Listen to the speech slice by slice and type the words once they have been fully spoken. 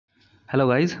Hello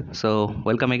guys, so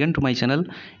welcome again to my channel.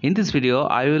 In this video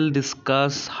I will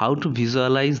discuss how to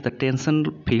visualize the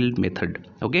tension field method.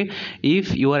 Okay,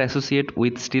 if you are associate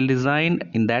with steel design,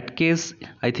 in that case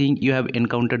I think you have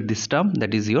encountered this term,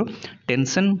 that is your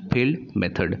tension field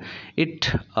method. It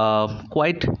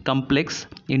quite complex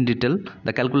in detail.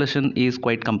 The calculation is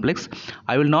quite complex.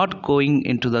 I will not going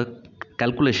into the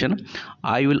calculation.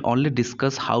 I will only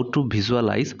discuss how to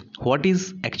visualize what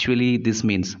is actually this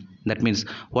means. That means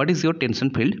what is your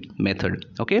tension field method.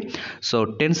 Okay, so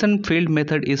tension field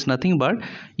method is nothing but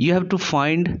you have to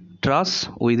find truss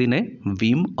within a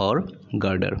beam or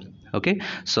girder. Okay,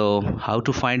 so how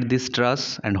to find this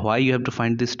truss and why you have to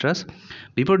find this truss.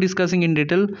 Before discussing in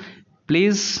detail,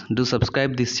 please do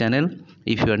subscribe this channel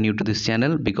if you are new to this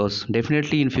channel, because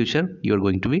definitely in future you are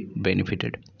going to be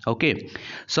benefited. Okay,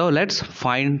 so let's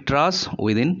find truss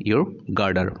within your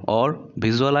girder or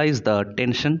visualize the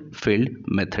tension field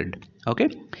method. Okay,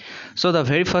 so the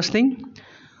very first thing,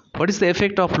 what is the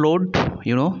effect of load?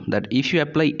 You know that if you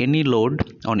apply any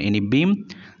load on any beam,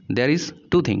 there is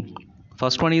two things.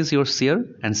 First one is your shear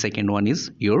and second one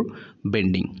is your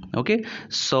bending. Okay,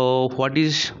 so what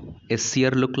is a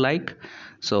shear look like?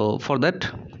 So for that,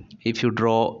 if you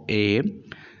draw a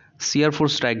shear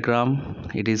force diagram,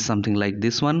 it is something like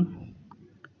this one.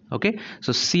 Okay,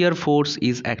 so shear force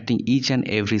is acting each and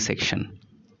every section.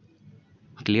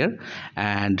 Clear?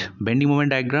 And bending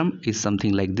moment diagram is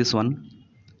something like this one.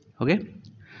 Okay,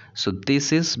 so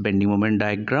this is bending moment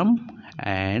diagram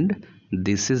and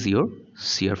this is your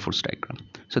shear force diagram.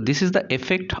 So this is the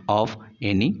effect of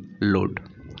any load.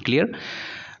 Clear?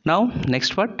 Now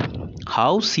next part,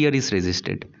 how shear is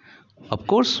resisted? Of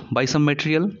course by some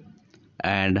material.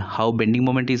 And how bending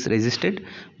moment is resisted?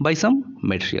 By some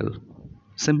material.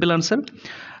 Simple answer.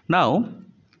 Now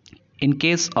in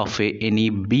case of any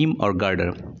beam or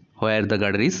girder, where the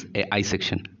girder is a I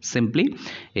section, simply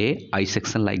a I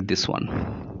section like this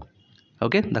one.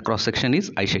 Okay, the cross section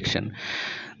is I section.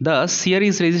 The shear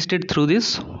is resisted through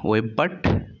this web part,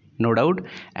 no doubt,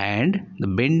 and the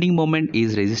bending moment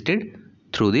is resisted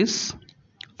through this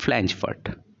flange part.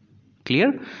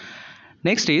 Clear?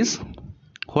 Next is,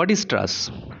 what is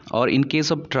truss? Or in case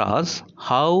of truss,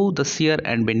 how the shear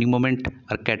and bending moment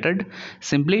are catered?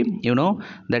 Simply, you know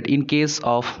that in case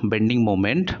of bending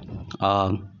moment,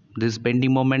 this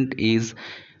bending moment is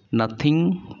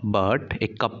nothing but a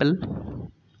couple.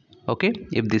 Okay,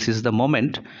 if this is the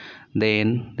moment,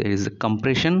 then there is a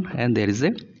compression and there is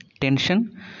a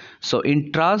tension. So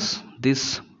in truss,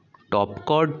 this top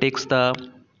chord takes the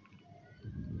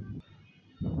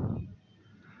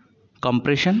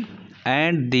compression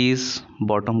and this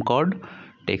bottom chord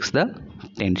takes the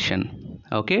tension.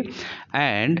 Okay,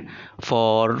 and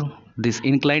for this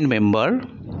inclined member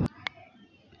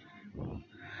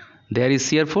there is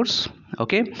shear force.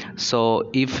 Okay, so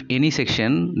if any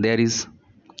section there is,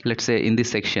 let's say in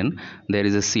this section there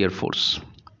is a shear force.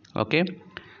 Okay,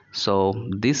 so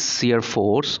this shear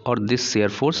force or this shear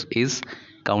force is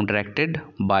counteracted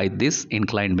by this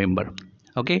inclined member.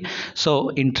 Okay, so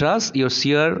in truss your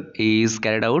shear is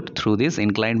carried out through this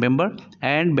inclined member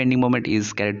and bending moment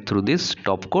is carried through this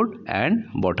top chord and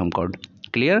bottom chord.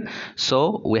 Clear?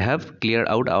 So we have cleared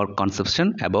out our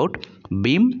conception about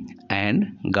beam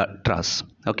and truss.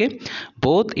 Okay,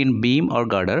 both in beam or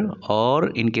girder or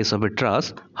in case of a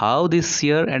truss, how this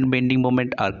shear and bending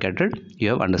moment are catered, you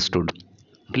have understood.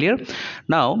 Clear?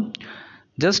 Now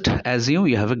just assume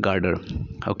you have a girder.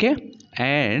 Okay,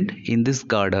 and in this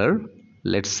girder,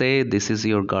 let's say this is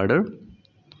your girder.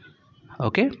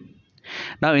 Okay,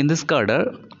 now in this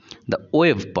girder, the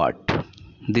wave part,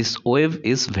 this wave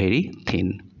is very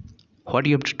thin. What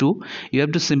you have to do, you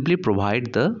have to simply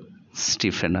provide the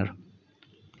stiffener.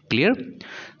 Clear?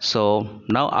 So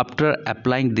now after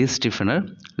applying this stiffener,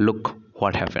 look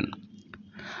what happened.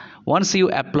 Once you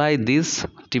apply this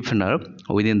stiffener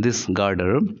within this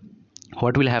girder,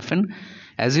 what will happen?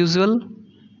 As usual,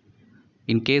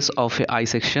 in case of a I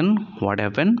section, what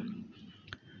happened?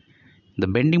 The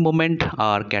bending moment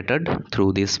are catered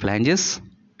through these flanges.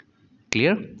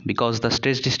 Clear? Because the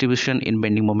stress distribution in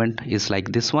bending moment is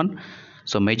like this one.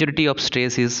 So majority of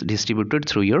stress is distributed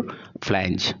through your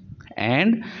flange,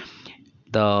 and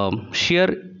the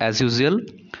shear as usual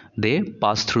they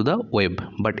pass through the web,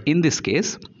 but in this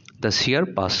case the shear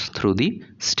pass through the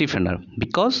stiffener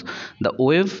because the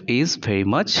wave is very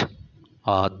much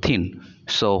thin.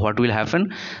 So what will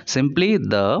happen? Simply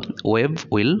the wave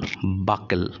will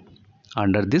buckle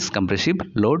under this compressive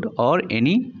load or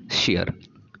any shear.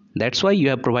 That's why you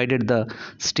have provided the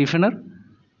stiffener.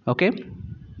 Okay,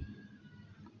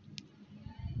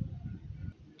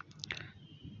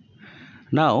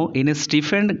 now in a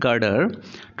stiffened girder,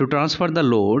 To transfer the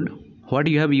load, what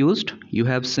you have used? You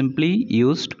have simply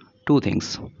used two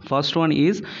things. First one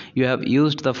is you have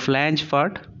used the flange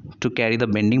part to carry the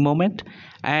bending moment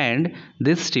and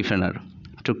this stiffener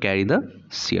to carry the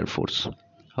shear force.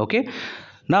 Okay,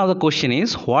 now the question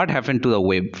is, what happened to the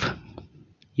wave?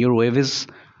 Your wave is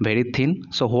very thin,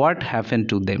 so what happened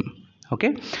to them?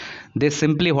 Okay, they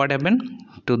simply, what happened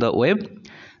to the wave?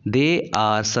 They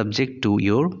are subject to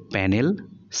your panel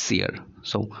shear.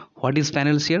 So what is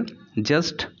panel shear?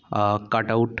 Just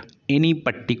cut out any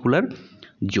particular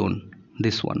zone,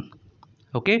 this one.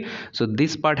 Okay, so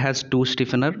this part has two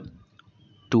stiffener,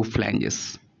 two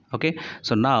flanges. Okay,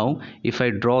 so now if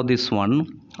I draw this one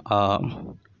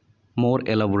more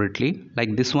elaborately,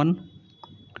 like this one.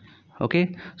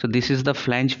 Okay, so this is the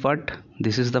flange part,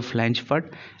 this is the flange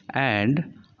part,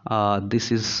 and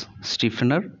this is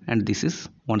stiffener and this is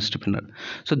one stiffener.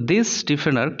 So this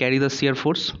stiffener carry the shear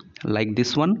force like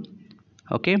this one.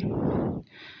 Okay,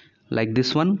 like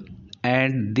this one,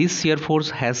 and this shear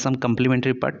force has some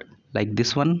complementary part like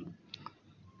this one.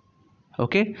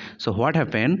 Okay, so what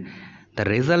happened? The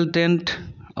resultant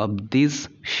of this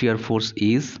shear force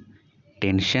is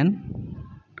tension.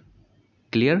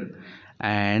 Clear?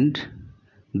 And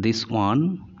this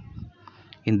one,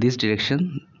 in this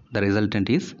direction, the resultant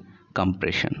is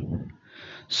compression.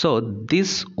 So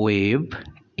this wave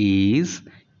is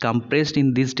compressed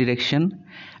in this direction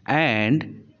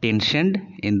and tensioned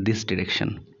in this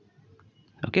direction.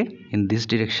 Okay, in this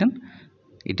direction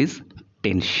it is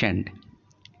tensioned.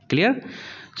 Clear?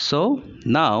 So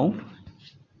now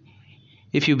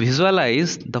if you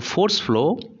visualize the force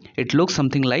flow, it looks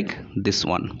something like this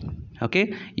one.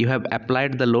 Okay, you have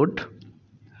applied the load.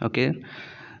 Okay,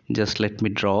 just let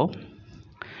me draw.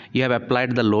 You have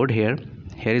applied the load here.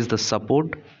 Here is the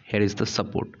support, here is the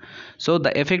support. So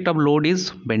the effect of load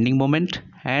is bending moment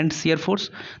and shear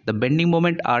force. The bending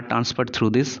moment are transferred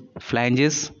through this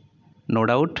flanges, no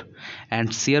doubt,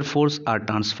 and shear force are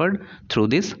transferred through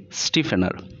this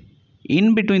stiffener.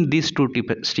 In between these two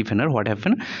stiffener, what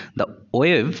happened? The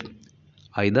wave,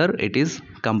 either it is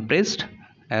compressed,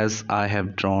 as I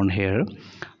have drawn here,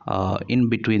 in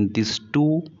between these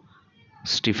two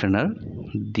stiffener,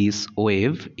 this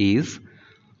wave is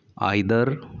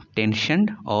either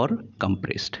tensioned or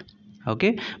compressed.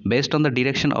 Okay, based on the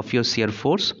direction of your shear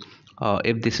force.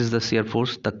 If this is the shear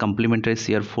force, the complementary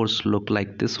shear force look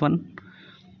like this one.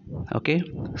 Okay,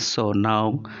 so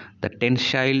now the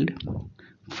tensile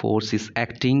force is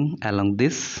acting along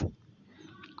this.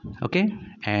 Okay,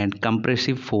 and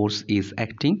compressive force is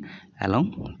acting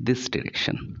along this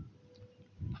direction.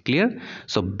 Clear?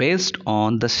 So based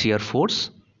on the shear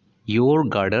force, your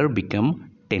girder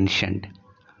become tensioned,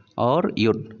 or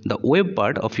the wave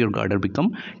part of your girder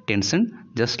become tensioned,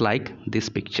 just like this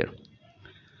picture.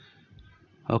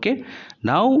 Okay,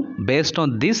 now based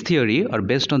on this theory or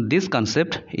based on this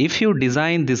concept, if you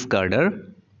design this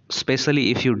girder, especially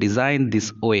if you design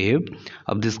this wave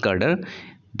of this girder,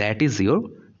 that is your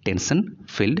tension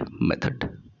field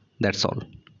method. That's all.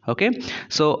 Okay,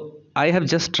 so I have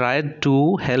just tried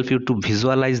to help you to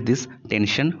visualize this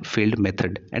tension field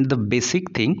method and the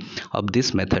basic thing of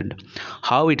this method,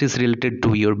 how it is related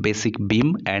to your basic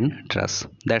beam and truss.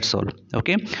 That's all.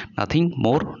 Okay, nothing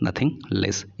more, nothing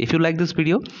less. If you like this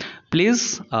video,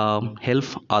 please help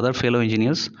other fellow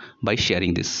engineers by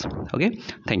sharing this. Okay,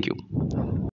 thank you.